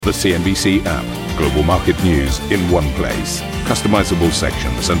The CNBC app. Global market news in one place. Customizable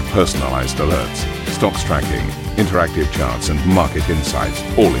sections and personalized alerts. Stocks tracking, interactive charts and market insights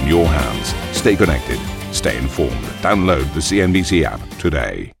all in your hands. Stay connected. Stay informed. Download the CNBC app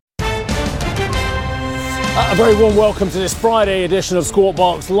today. A very warm welcome to this Friday edition of Squawk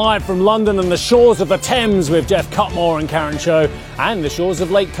Box, live from London and the shores of the Thames with Jeff Cutmore and Karen Cho, and the shores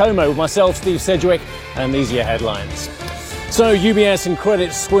of Lake Como with myself, Steve Sedgwick, and these are your headlines. So UBS and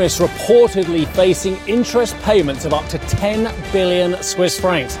Credit Suisse reportedly facing interest payments of up to 10 billion Swiss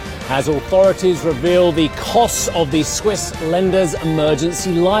francs as authorities reveal the costs of the Swiss lenders'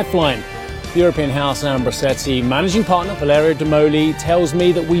 emergency lifeline. The European House Ambrosetti managing partner Valerio De Moli tells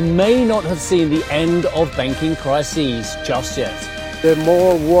me that we may not have seen the end of banking crises just yet. The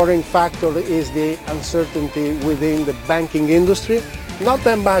more worrying factor is the uncertainty within the banking industry. Not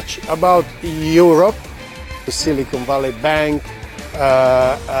that much about Europe. The Silicon Valley Bank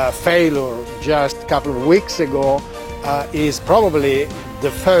failure just a couple of weeks ago is probably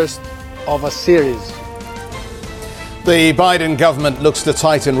the first of a series. The Biden government looks to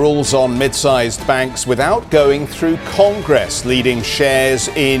tighten rules on mid-sized banks without going through Congress, leading shares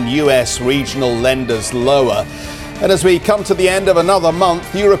in US regional lenders lower. And as we come to the end of another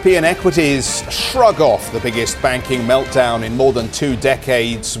month, European equities shrug off the biggest banking meltdown in more than 2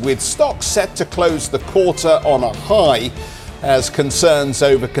 decades, with stocks set to close the quarter on a high as concerns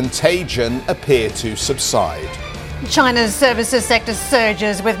over contagion appear to subside. China's services sector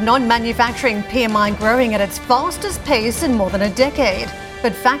surges, with non-manufacturing PMI growing at its fastest pace in more than a decade.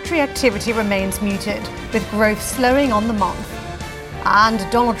 But factory activity remains muted, with growth slowing on the month. And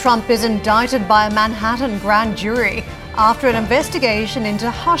Donald Trump is indicted by a Manhattan grand jury after an investigation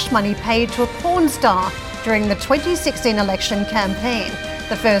into hush money paid to a porn star during the 2016 election campaign,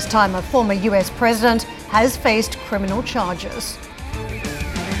 the first time a former US president has faced criminal charges.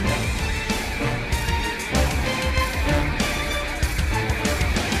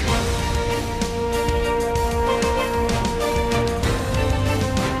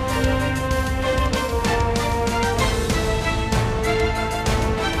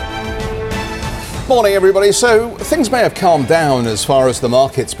 Morning, everybody. So things may have calmed down as far as the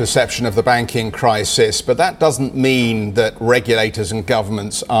market's perception of the banking crisis, but that doesn't mean that regulators and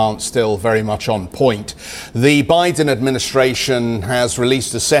governments aren't still very much on point. The Biden administration has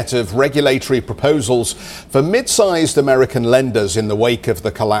released a set of regulatory proposals for mid-sized American lenders in the wake of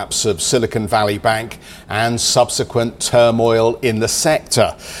the collapse of Silicon Valley Bank and subsequent turmoil in the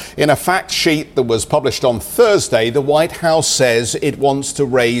sector. In a fact sheet that was published on Thursday, the White House says it wants to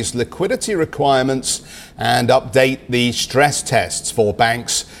raise liquidity requirements and update the stress tests for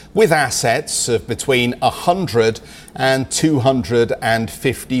banks with assets of between $100 and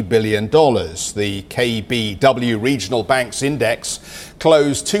 $250 billion. The KBW Regional Banks Index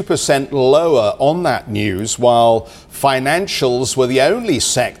closed 2% lower on that news, while financials were the only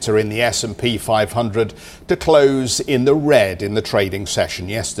sector in the S&P 500 to close in the red in the trading session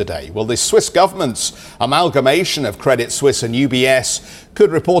yesterday. Well, the Swiss government's amalgamation of Credit Suisse and UBS could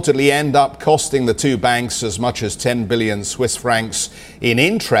reportedly end up costing the two banks as much as 10 billion Swiss francs in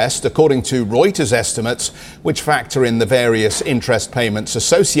interest, according to Reuters estimates, which factor in the various interest payments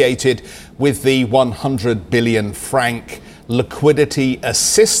associated with the 100 billion franc liquidity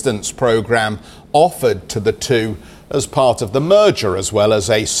assistance program offered to the two as part of the merger, as well as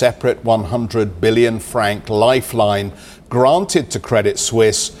a separate 100 billion franc lifeline granted to Credit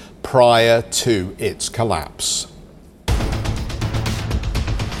Suisse prior to its collapse.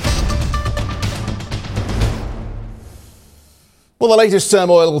 Well, the latest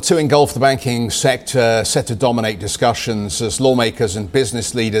turmoil to engulf the banking sector set to dominate discussions as lawmakers and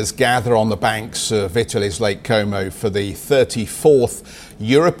business leaders gather on the banks of Italy's Lake Como for the 34th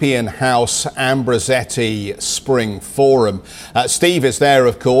European House Ambrosetti Spring Forum. Steve is there,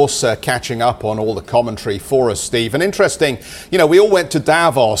 of course, catching up on all the commentary for us, Steve. And interesting, we all went to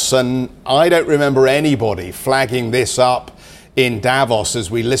Davos, and I don't remember anybody flagging this up in Davos as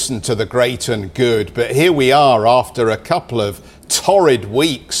we listened to the great and good. But here we are after a couple of torrid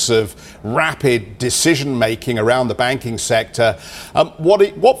weeks of rapid decision-making around the banking sector.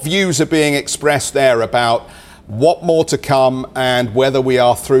 What views are being expressed there about what more to come and whether we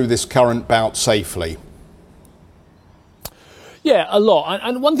are through this current bout safely? Yeah, a lot.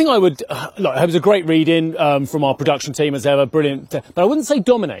 And one thing I would, look, it was a great read-in from our production team as ever, brilliant. But I wouldn't say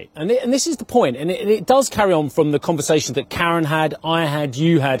dominate. And this is the point. And it does carry on from the conversation that Karen had, I had,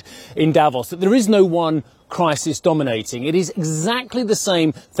 you had in Davos, that there is no one crisis dominating. It is exactly the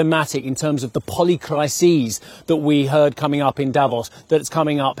same thematic in terms of the polycrises that we heard coming up in Davos, that's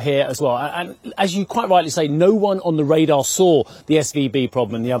coming up here as well. And as you quite rightly say, no one on the radar saw the SVB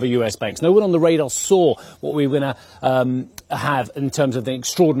problem and the other US banks. No one on the radar saw what we were going to have in terms of the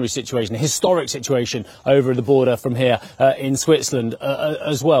extraordinary situation, the historic situation over the border from here in Switzerland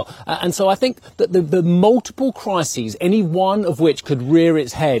as well. And so I think that the multiple crises, any one of which could rear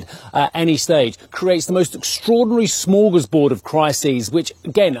its head at any stage, creates the most extraordinary smorgasbord of crises, which,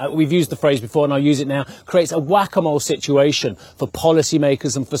 again, we've used the phrase before and I'll use it now, creates a whack-a-mole situation for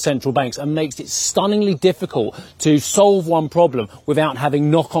policymakers and for central banks and makes it stunningly difficult to solve one problem without having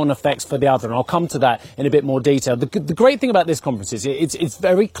knock-on effects for the other. And I'll come to that in a bit more detail. The great thing about this conference is it's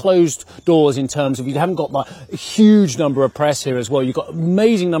very closed doors in terms of you haven't got like a huge number of press here as well. You've got an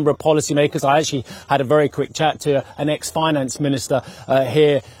amazing number of policymakers. I actually had a very quick chat to an ex-finance minister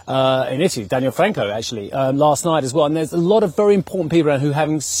here in Italy, Daniel Franco, actually, last night as well. And there's a lot of very important people around who are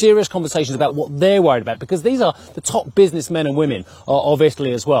having serious conversations about what they're worried about, because these are the top businessmen and women of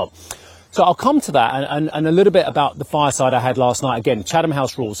Italy as well. So I'll come to that and a little bit about the fireside I had last night. Again, Chatham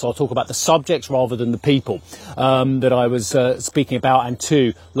House rules, so I'll talk about the subjects rather than the people that I was speaking about and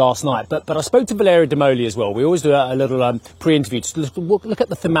to last night. But I spoke to Valeria De Moli as well. We always do a little pre-interview to look at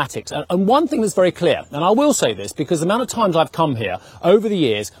the thematics. And one thing that's very clear, and I will say this because the amount of times I've come here over the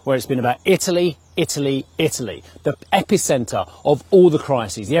years where it's been about Italy, the epicenter of all the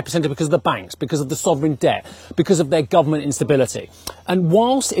crises, the epicenter because of the banks, because of the sovereign debt, because of their government instability. And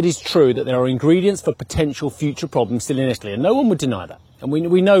whilst it is true that there are ingredients for potential future problems still in Italy, and no one would deny that, and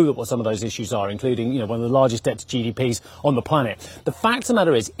we know what some of those issues are, including, one of the largest debt to GDPs on the planet. The fact of the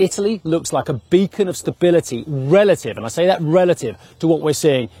matter is, Italy looks like a beacon of stability relative, and I say that relative, to what we're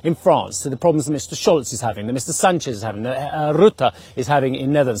seeing in France, to the problems that Mr. Scholz is having, that Mr. Sanchez is having, that Rutte is having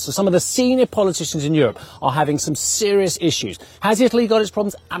in Netherlands. So some of the senior politicians in Europe are having some serious issues. Has Italy got its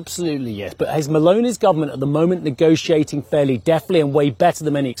problems? Absolutely, yes. But is Meloni's government at the moment negotiating fairly deftly and way better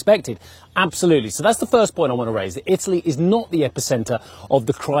than many expected? Absolutely. So that's the first point I want to raise, that Italy is not the epicenter of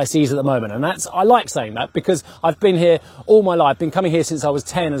the crises at the moment. And I like saying that because I've been here all my life, been coming here since I was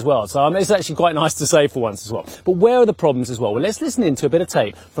 10 as well. So it's actually quite nice to say for once as well. But where are the problems as well? Well, let's listen into a bit of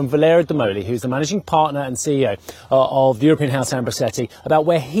tape from Valeria De Moli, who's the managing partner and CEO of the European House Ambrosetti, about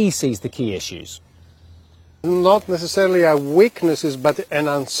where he sees the key issues. Not necessarily a weakness, but an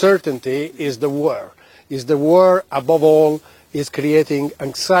uncertainty is the war. Is the war, above all, is creating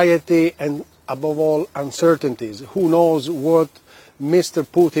anxiety and, above all, uncertainties. Who knows what Mr.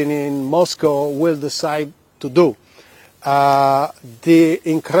 Putin in Moscow will decide to do. The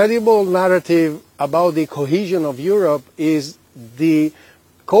incredible narrative about the cohesion of Europe is the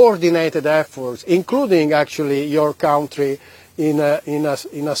coordinated efforts, including actually your country, in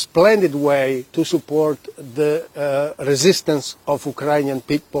a splendid way to support the resistance of Ukrainian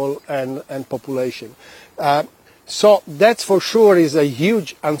people and population. So that for sure is a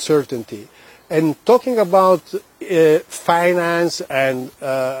huge uncertainty. And talking about finance and,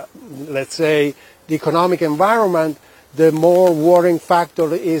 let's say, the economic environment, the more worrying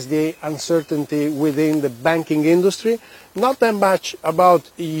factor is the uncertainty within the banking industry. Not that much about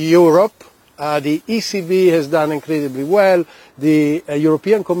Europe. The ECB has done incredibly well. The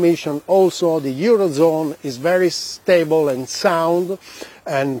European Commission also. The Eurozone is very stable and sound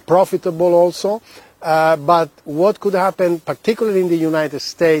and profitable also. But what could happen, particularly in the United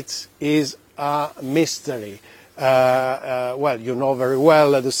States, is a mystery. Well, you know very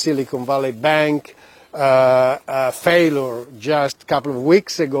well the Silicon Valley Bank failure just a couple of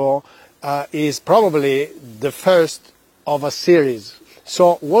weeks ago is probably the first of a series.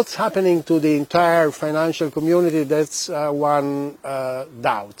 So what's happening to the entire financial community, that's one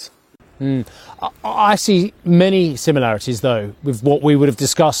doubt. I see many similarities, though, with what we would have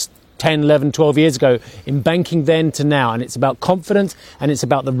discussed 10, 11, 12 years ago in banking then to now. And it's about confidence and it's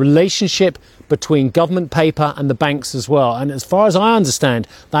about the relationship between government paper and the banks as well. And as far as I understand,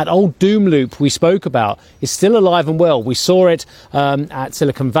 that old doom loop we spoke about is still alive and well. We saw it at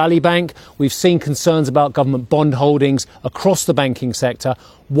Silicon Valley Bank. We've seen concerns about government bond holdings across the banking sector.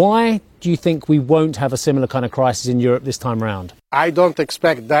 Why do you think we won't have a similar kind of crisis in Europe this time around? I don't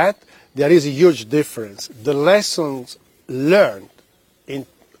expect that. There is a huge difference. The lessons learned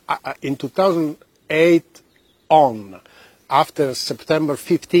in 2008 on, after September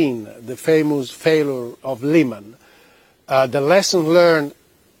 15, the famous failure of Lehman, the lesson learned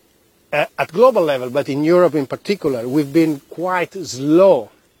at global level, but in Europe in particular, we've been quite slow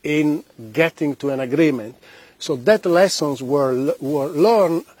in getting to an agreement. So that lessons were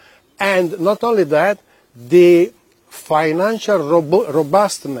learned, and not only that, the financial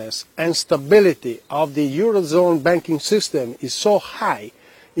robustness and stability of the Eurozone banking system is so high,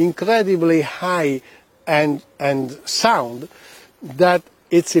 incredibly high and sound, that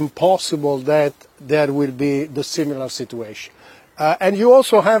it's impossible that there will be the similar situation. And you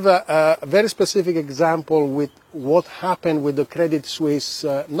also have a very specific example with what happened with the Credit Suisse,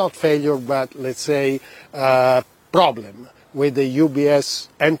 not failure, but let's say problem, with the UBS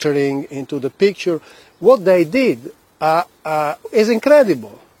entering into the picture. What they did is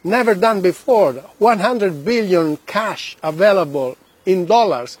incredible, never done before. 100 billion cash available in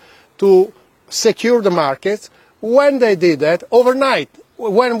dollars to secure the markets. When they did that, overnight,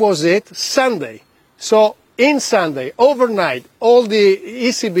 when was it? Sunday. So in Sunday, overnight, all the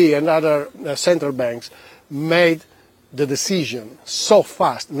ECB and other central banks made the decision so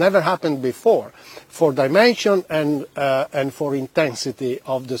fast, never happened before, for dimension and for intensity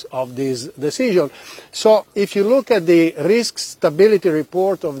of this decision. So if you look at the risk stability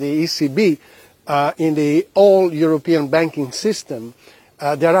report of the ECB in the all European banking system,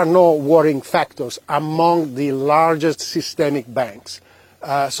 there are no worrying factors among the largest systemic banks.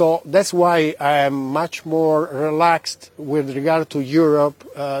 So that's why I am much more relaxed with regard to Europe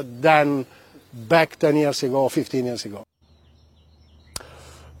than back 10 years ago, 15 years ago.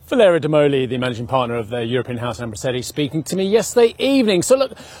 Valeria De Moli, the managing partner of the European House and Ambrosetti, speaking to me yesterday evening. So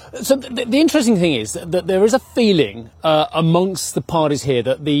look, the interesting thing is that there is a feeling amongst the parties here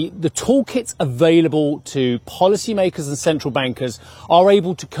that the toolkits available to policymakers and central bankers are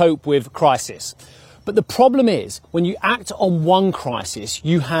able to cope with crisis. But the problem is, when you act on one crisis,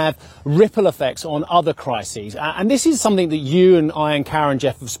 you have ripple effects on other crises. And this is something that you and I and Karen,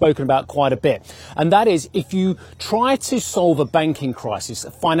 Jeff, have spoken about quite a bit. And that is, if you try to solve a banking crisis,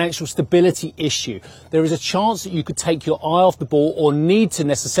 a financial stability issue, there is a chance that you could take your eye off the ball, or need to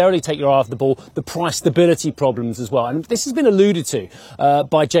necessarily take your eye off the ball, the price stability problems as well. And this has been alluded to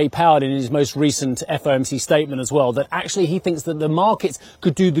by Jay Powell in his most recent FOMC statement as well, that actually he thinks that the markets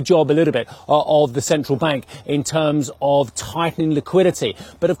could do the job a little bit of the central bank in terms of tightening liquidity.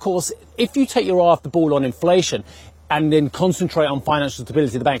 But of course, if you take your eye off the ball on inflation and then concentrate on financial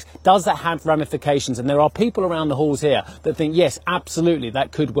stability of the banks, does that have ramifications? And there are people around the halls here that think, yes, absolutely,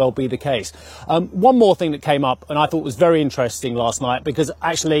 that could well be the case. One more thing that came up, and I thought was very interesting last night, because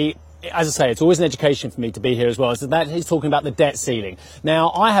actually, as I say, it's always an education for me to be here as well, is that he's talking about the debt ceiling.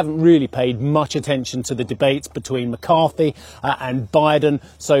 Now, I haven't really paid much attention to the debates between McCarthy and Biden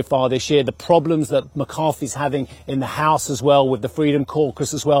so far this year, the problems that McCarthy's having in the House as well, with the Freedom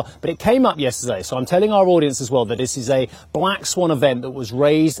Caucus as well. But it came up yesterday, so I'm telling our audience as well that this is a black swan event that was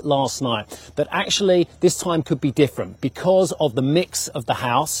raised last night, that actually this time could be different because of the mix of the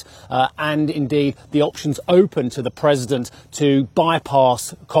House and indeed the options open to the president to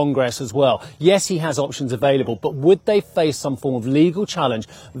bypass Congress as well. Yes, he has options available, but would they face some form of legal challenge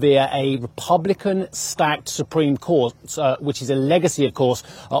via a Republican-stacked Supreme Court, which is a legacy, of course,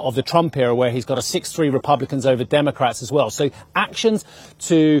 of the Trump era, where he's got a 6-3 Republicans over Democrats as well. So actions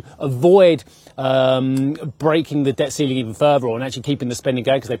to avoid breaking the debt ceiling even further, or actually keeping the spending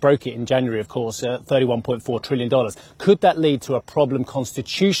going, because they broke it in January, of course, $31.4 trillion. Could that lead to a problem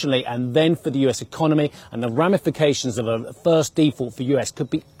constitutionally, and then for the US economy, and the ramifications of a first default for US could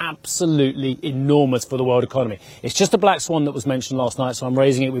be absolutely enormous for the world economy. It's just a black swan that was mentioned last night, so I'm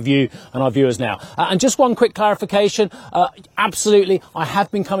raising it with you and our viewers now. And just one quick clarification. Absolutely, I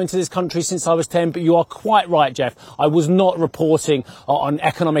have been coming to this country since I was 10, but you are quite right, Jeff. I was not reporting on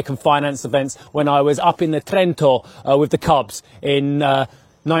economic and finance events when I was up in the Trento with the Cubs in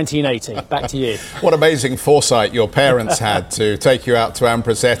 1980. Back to you. What amazing foresight your parents had to take you out to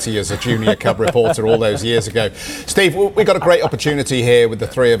Ambrosetti as a junior cub reporter all those years ago. Steve, we've got a great opportunity here with the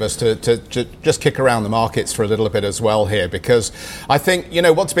three of us to just kick around the markets for a little bit as well here, because I think, you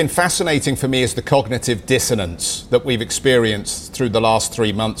know, what's been fascinating for me is the cognitive dissonance that we've experienced through the last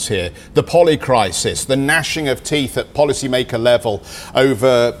 3 months here. The poly crisis, the gnashing of teeth at policymaker level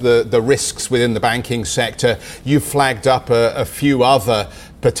over the risks within the banking sector. You flagged up a few other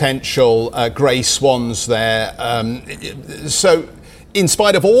potential grey swans there. So in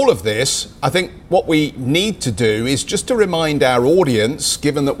spite of all of this, I think what we need to do is just to remind our audience,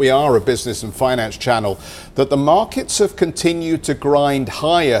 given that we are a business and finance channel, that the markets have continued to grind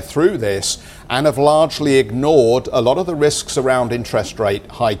higher through this and have largely ignored a lot of the risks around interest rate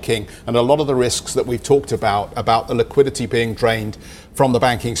hiking and a lot of the risks that we've talked about the liquidity being drained from the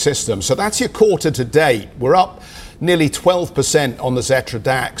banking system. So that's your quarter to date. We're up nearly 12% on the Xetra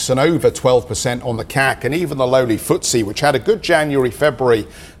DAX and over 12% on the CAC, and even the lowly FTSE, which had a good January, February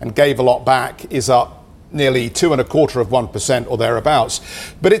and gave a lot back, is up nearly 2.25% or thereabouts.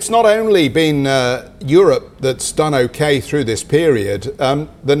 But it's not only been Europe that's done okay through this period. The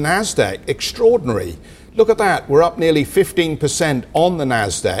Nasdaq, extraordinary. Look at that. We're up nearly 15% on the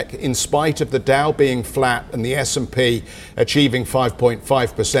Nasdaq in spite of the Dow being flat and the S&P achieving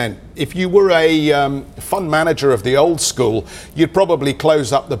 5.5%. If you were a fund manager of the old school, you'd probably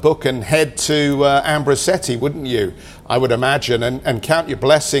close up the book and head to Ambrosetti, wouldn't you? I would imagine, and count your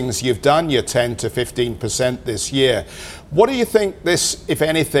blessings. You've done your 10 to 15% this year. What do you think this, if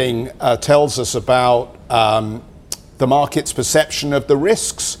anything, tells us about the market's perception of the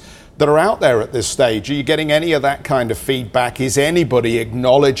risks that are out there at this stage? Are you getting any of that kind of feedback? Is anybody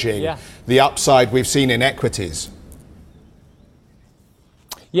acknowledging the upside we've seen in equities?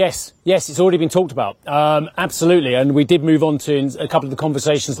 Yes, it's already been talked about. Absolutely. And we did move on to, in a couple of the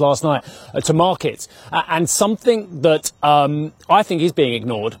conversations last night, to markets. And something that I think is being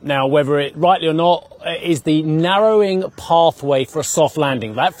ignored now, whether it rightly or not, is the narrowing pathway for a soft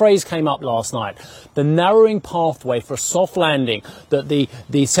landing. That phrase came up last night. The narrowing pathway for a soft landing, that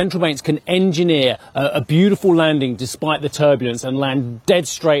the central banks can engineer a beautiful landing despite the turbulence and land dead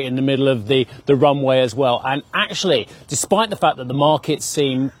straight in the middle of the runway as well. And actually, despite the fact that the markets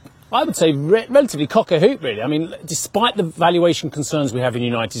seem, I would say, relatively cock-a-hoop, really. I mean, despite the valuation concerns we have in the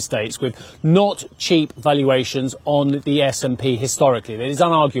United States, with not cheap valuations on the S&P historically, it is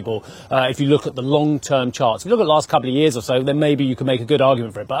unarguable if you look at the long-term charts. If you look at the last couple of years or so, then maybe you can make a good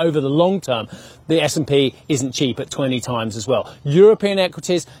argument for it. But over the long term, the S&P isn't cheap at 20 times as well. European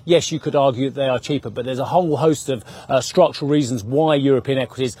equities, yes, you could argue that they are cheaper, but there's a whole host of structural reasons why European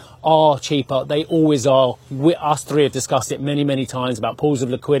equities are cheaper. They always are. Us three have discussed it many, many times about pools of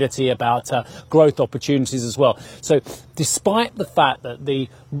liquidity, about growth opportunities as well. So despite the fact that the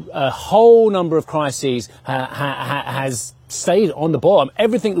whole number of crises has stayed on the bottom,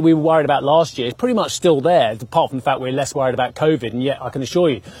 everything that we were worried about last year is pretty much still there, apart from the fact we're less worried about COVID. And yet I can assure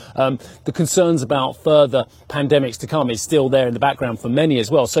you the concerns about further pandemics to come is still there in the background for many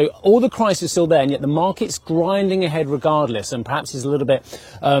as well. So all the crisis is still there, and yet the market's grinding ahead regardless, and perhaps is a little bit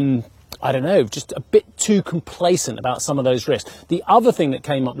I don't know, just a bit too complacent about some of those risks. The other thing that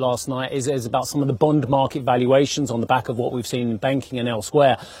came up last night is about some of the bond market valuations on the back of what we've seen in banking and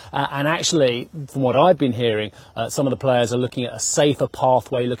elsewhere. And actually, from what I've been hearing, some of the players are looking at a safer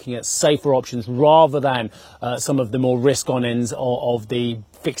pathway, looking at safer options rather than some of the more risk-on ends of the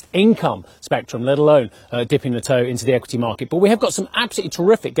fixed income spectrum, let alone dipping the toe into the equity market. But we have got some absolutely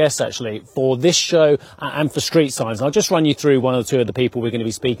terrific guests, actually, for this show and for Street Signs. I'll just run you through one or two of the people we're going to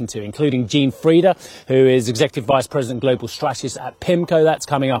be speaking to, including Gene Frieda, who is Executive Vice President Global Strategist at PIMCO. That's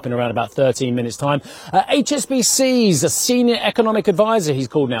coming up in around about 13 minutes' time. HSBC's a Senior Economic Advisor, he's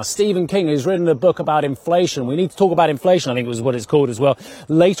called now, Stephen King, who's written a book about inflation. We need to talk about inflation, I think was what it's called as well.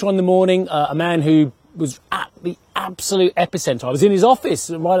 Later on in the morning, a man who was at the absolute epicenter. I was in his office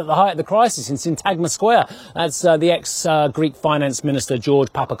right at the height of the crisis in Syntagma Square. That's the ex-Greek finance minister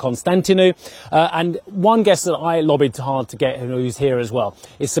George Papakonstantinou. And one guest that I lobbied hard to get, who's here as well,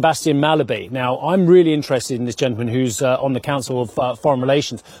 is Sebastian Mallaby. Now, I'm really interested in this gentleman who's on the Council of Foreign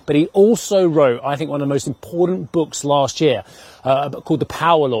Relations, but he also wrote, I think, one of the most important books last year, called The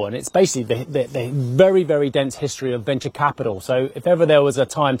Power Law, and it's basically the very, very dense history of venture capital. So if ever there was a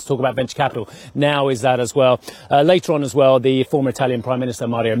time to talk about venture capital, now is that as well. Later on as well, the former Italian Prime Minister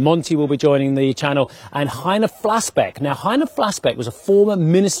Mario Monti will be joining the channel, and Heiner Flassbeck. Now, Heiner Flassbeck was a former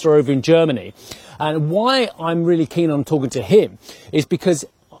minister over in Germany, and why I'm really keen on talking to him is because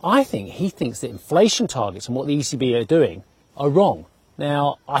I think he thinks that inflation targets and what the ECB are doing are wrong.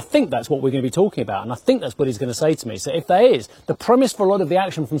 Now, I think that's what we're going to be talking about, and I think that's what he's going to say to me. So if there is, the premise for a lot of the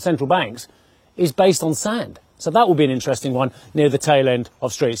action from central banks is based on sand. So that will be an interesting one near the tail end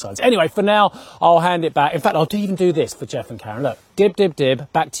of Street Signs. Anyway, for now, I'll hand it back. In fact, I'll even do this for Jeff and Karen. Look, dib, dib,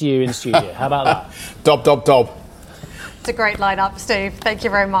 dib, back to you in the studio. How about that? Dob, dob, dob. It's a great lineup, Steve. Thank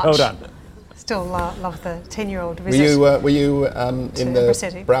you very much. Well done. Still love the 10-year-old Were visit. you in the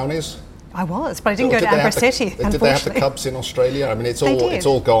Ambrosetti. brownies? I was, but I didn't go to Ambrosetti, unfortunately. Did they have the Cubs in Australia? I mean, it's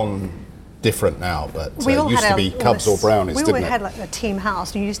all gone different now, but it used to be Cubs or brownies, didn't it? We had like a team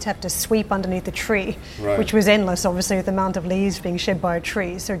house, and you used to have to sweep underneath the tree, right, which was endless, obviously, with the amount of leaves being shed by a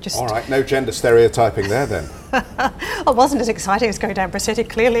tree. So just all right, no gender stereotyping there then. It wasn't as exciting as going to Ambrosetti,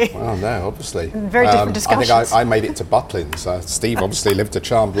 clearly. Well, no, obviously. Very different discussions. I think I made it to Butlins. Steve obviously lived a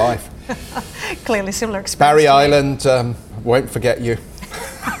charmed life. Clearly similar experience. Barry Island, won't forget you.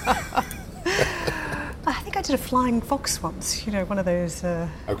 I think I did a flying fox once, one of those...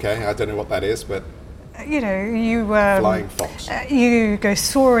 Okay, I don't know what that is, but... you... flying fox. You go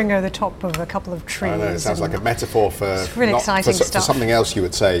soaring over the top of a couple of trees. I know, it sounds like a metaphor for... It's really exciting stuff. For something else you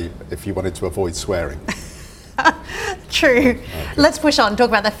would say if you wanted to avoid swearing. True. Okay. Let's push on and talk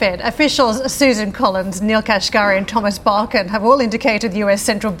about the Fed. Officials Susan Collins, Neil Kashkari and Thomas Barkin have all indicated the US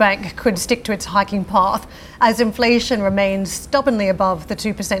central bank could stick to its hiking path as inflation remains stubbornly above the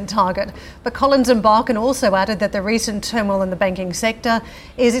 2% target. But Collins and Barkin also added that the recent turmoil in the banking sector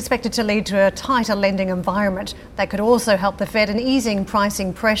is expected to lead to a tighter lending environment that could also help the Fed in easing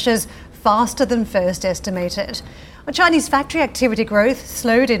pricing pressures faster than first estimated. Chinese factory activity growth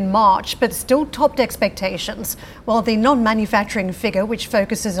slowed in March but still topped expectations, while the non-manufacturing figure, which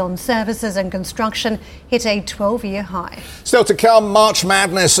focuses on services and construction, hit a 12-year high. Still to come, March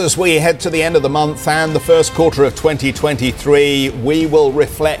Madness as we head to the end of the month and the first quarter of 2023. We will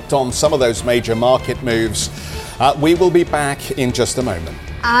reflect on some of those major market moves. We will be back in just a moment.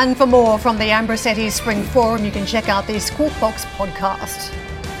 And for more from the Ambrosetti Spring Forum, you can check out the Squawk Box podcast.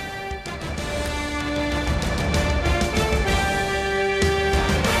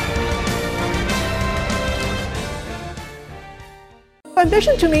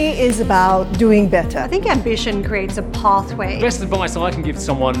 Ambition to me is about doing better. I think ambition creates a pathway. The best advice I can give to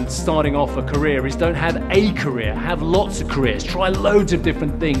someone starting off a career is don't have a career, have lots of careers, try loads of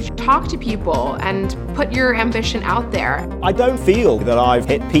different things. Talk to people and put your ambition out there. I don't feel that I've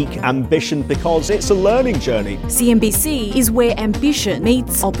hit peak ambition because it's a learning journey. CNBC is where ambition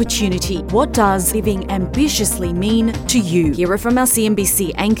meets opportunity. What does living ambitiously mean to you? Hear it from our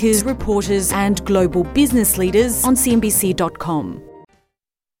CNBC anchors, reporters and global business leaders on CNBC.com.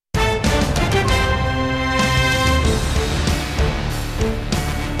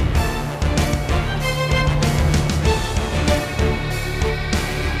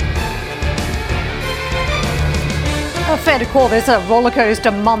 Fair to call this a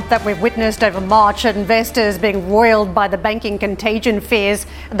rollercoaster month that we've witnessed over March. Investors being roiled by the banking contagion fears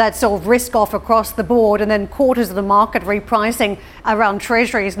that saw risk off across the board, and then quarters of the market repricing around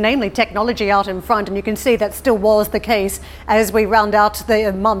treasuries, namely technology out in front. And you can see that still was the case as we round out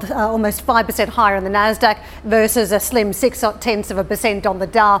the month, almost 5% higher on the Nasdaq versus a slim 0.6% on the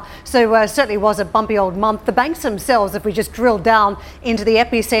Dow. So certainly was a bumpy old month. The banks themselves, if we just drill down into the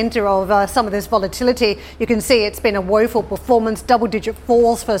epicenter of some of this volatility, you can see it's been a woeful performance, double-digit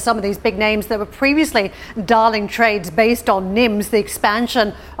falls for some of these big names that were previously darling trades based on NIMs, the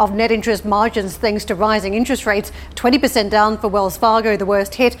expansion of net interest margins thanks to rising interest rates. 20% down for Wells Fargo, the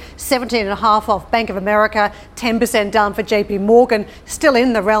worst hit, 17.5% off Bank of America, 10% down for JP Morgan, still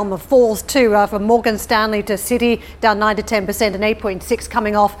in the realm of falls too from Morgan Stanley to Citi, down 9 to 10% and 8.6%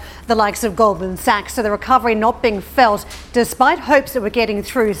 coming off the likes of Goldman Sachs. So the recovery not being felt despite hopes that we're getting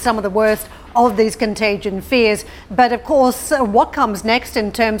through some of the worst of these contagion fears. But of course, what comes next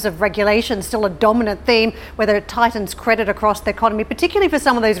in terms of regulation, still a dominant theme, whether it tightens credit across the economy, particularly for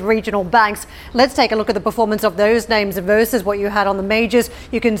some of those regional banks. Let's take a look at the performance of those names versus what you had on the majors.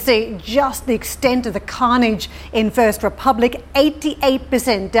 You can see just the extent of the carnage in First Republic,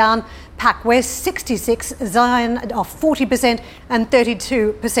 88% down. PacWest 66, Zion off 40% and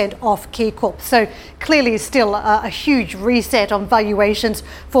 32% off KeyCorp. So clearly still a huge reset on valuations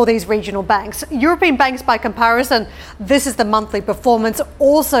for these regional banks. European banks by comparison, this is the monthly performance.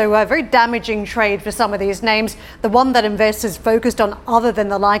 Also a very damaging trade for some of these names. The one that investors focused on other than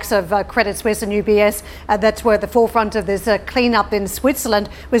the likes of Credit Suisse and UBS, that's where the forefront of this cleanup in Switzerland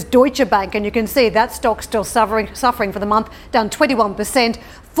was Deutsche Bank. And you can see that stock still suffering for the month, down 21%.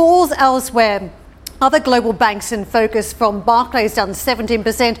 Falls elsewhere. Other global banks in focus, from Barclays down 17%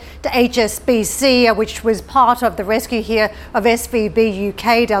 to HSBC, which was part of the rescue here of SVB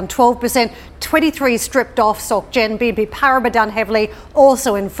UK, down 12%. 23 stripped off. SocGen, BNP Paribas down heavily,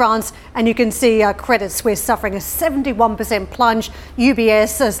 also in France. And you can see Credit Suisse suffering a 71% plunge.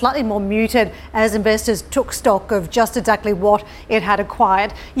 UBS slightly more muted as investors took stock of just exactly what it had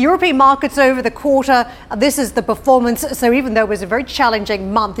acquired. European markets over the quarter, this is the performance. So even though it was a very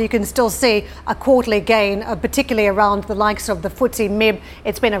challenging month, you can still see a quarterly gain, particularly around the likes of the FTSE MIB.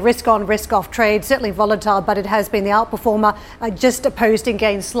 It's been a risk-on, risk-off trade, certainly volatile, but it has been the outperformer, just posting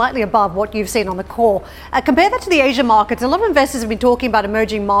gains slightly above what you've seen on the core. Compare that to the Asian markets. A lot of investors have been talking about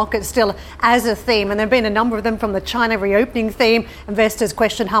emerging markets still as a theme, and there have been a number of them from the China reopening theme. Investors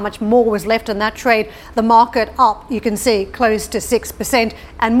question how much more was left in that trade. The market up, you can see, close to 6%.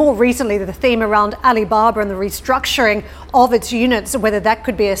 And more recently, the theme around Alibaba and the restructuring of its units, whether that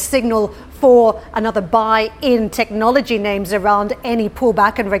could be a signal for another buy in technology names around any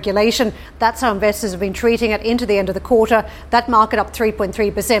pullback in regulation. That's how investors have been treating it into the end of the quarter. That market up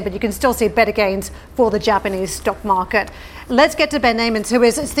 3.3%, but you can still see better gains for the Japanese stock market. Let's get to Ben Amons, who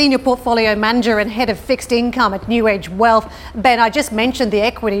is Senior Portfolio Manager and Head of Fixed Income at New Age Wealth. Ben, I just mentioned the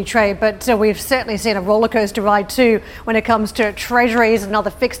equity trade, but we've certainly seen a rollercoaster ride too when it comes to treasuries and other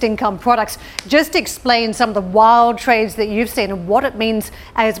fixed income products. Just explain some of the wild trades that you've seen and what it means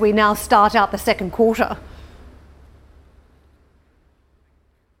as we now start out the second quarter.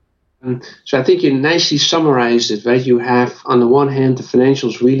 So I think you nicely summarized it, right? You have, on the one hand, the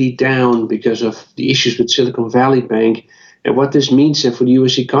financials really down because of the issues with Silicon Valley Bank. And what this means then for the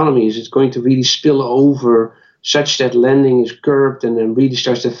US economy is it's going to really spill over such that lending is curbed and then really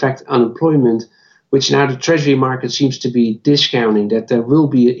starts to affect unemployment, which now the Treasury market seems to be discounting, that there will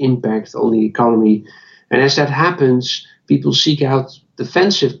be an impact on the economy. And as that happens, people seek out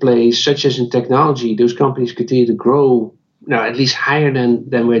defensive plays, such as in technology. Those companies continue to grow now at least higher than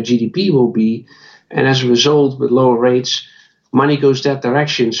where GDP will be. And as a result, with lower rates, money goes that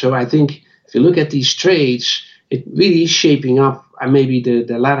direction. So I think if you look at these trades, it really is shaping up maybe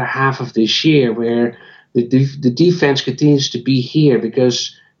the latter half of this year where the defense continues to be here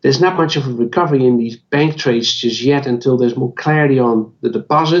because there's not much of a recovery in these bank trades just yet until there's more clarity on the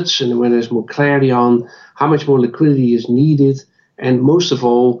deposits and when there's more clarity on how much more liquidity is needed. And most of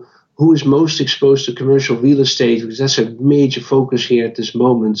all, who is most exposed to commercial real estate, because that's a major focus here at this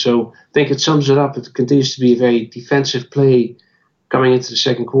moment. So I think it sums it up. It continues to be a very defensive play coming into the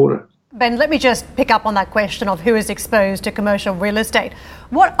second quarter. Ben, let me just pick up on that question of who is exposed to commercial real estate.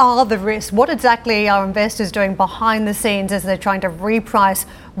 What are the risks? What exactly are investors doing behind the scenes as they're trying to reprice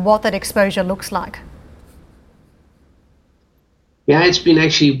what that exposure looks like? Yeah, it's been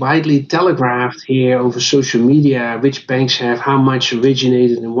actually widely telegraphed here over social media which banks have how much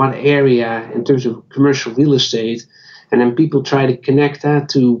originated in what area in terms of commercial real estate. And then people try to connect that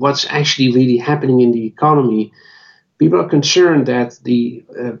to what's actually really happening in the economy. People are concerned that the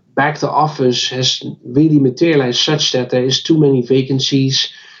back to office has really materialized such that there is too many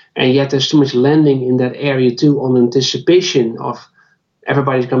vacancies, and yet there's too much lending in that area too on anticipation of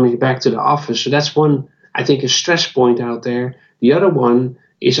everybody's coming back to the office. So that's one, I think, a stress point out there. The other one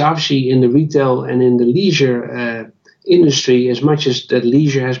is obviously in the retail and in the leisure industry, as much as that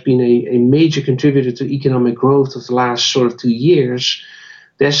leisure has been a major contributor to economic growth of the last sort of 2 years.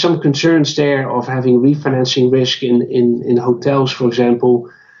 There's some concerns there of having refinancing risk in hotels, for example,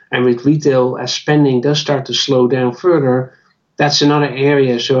 and with retail as spending does start to slow down further, that's another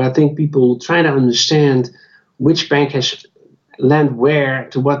area. So I think people try to understand which bank has lent where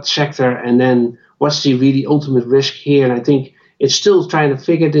to what sector and then what's the really ultimate risk here. And I think it's still trying to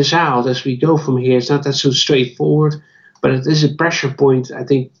figure this out as we go from here. It's not that so straightforward, but it is a pressure point I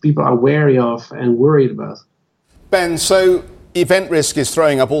think people are wary of and worried about. Ben, so event risk is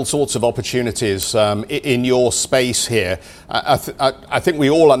throwing up all sorts of opportunities in your space here. I think we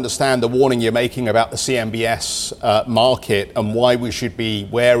all understand the warning you're making about the CMBS market and why we should be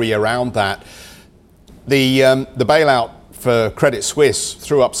wary around that. The bailout for Credit Suisse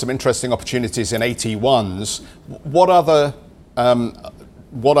threw up some interesting opportunities in AT1s. What other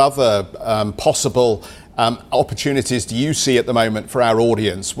possible opportunities do you see at the moment for our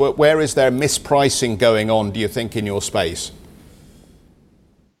audience? Where is there mispricing going on, do you think, in your space?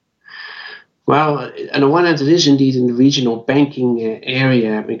 Well, on the one hand, it is indeed in the regional banking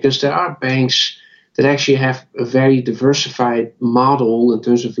area, because there are banks that actually have a very diversified model in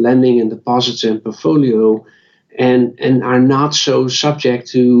terms of lending and deposits and portfolio, and are not so subject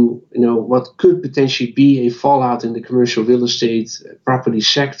to what could potentially be a fallout in the commercial real estate property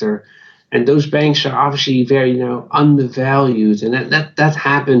sector. And those banks are obviously very undervalued, and that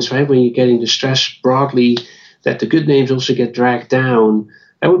happens, right, when you're getting distress broadly, that the good names also get dragged down.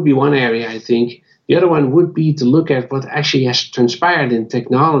 That would be one area, I think. The other one would be to look at what actually has transpired in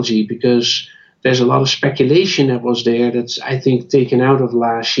technology, because there's a lot of speculation that was there that's, I think, taken out of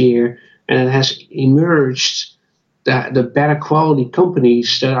last year, and it has emerged the better quality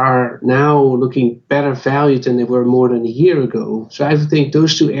companies that are now looking better valued than they were more than a year ago. So I think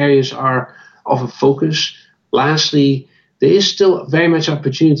those two areas are of a focus. Lastly, there is still very much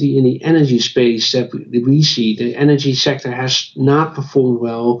opportunity in the energy space that we see. The energy sector has not performed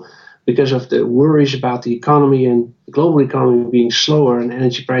well because of the worries about the economy and the global economy being slower and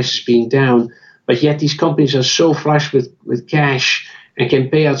energy prices being down. But yet these companies are so flush with cash and can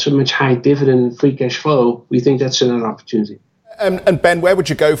pay out so much high dividend and free cash flow. We think that's another opportunity. And Ben, where would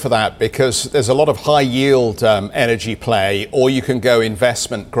you go for that? Because there's a lot of high yield energy play, or you can go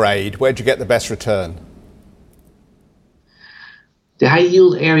investment grade. Where'd you get the best return? the high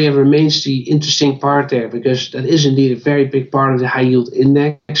yield area remains the interesting part there, because that is indeed a very big part of the high yield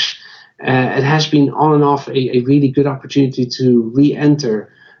index. It has been on and off a really good opportunity to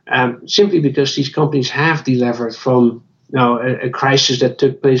re-enter, simply because these companies have delevered from a crisis that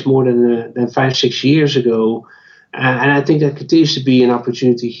took place more than 5-6 years ago. And I think that continues to be an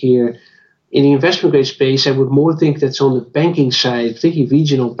opportunity here. In the investment grade space, I would more think that's on the banking side, particularly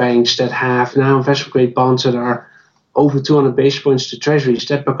regional banks that have now investment grade bonds that are over 200 basis points to treasuries.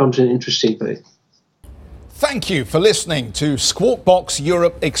 That becomes an interesting play. Thank you for listening to Squawk Box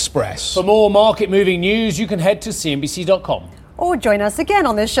Europe Express. For more market-moving news, you can head to cnbc.com. Or join us again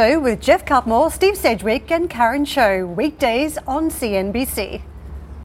on the show with Jeff Cutmore, Steve Sedgwick and Karen Cho, weekdays on CNBC.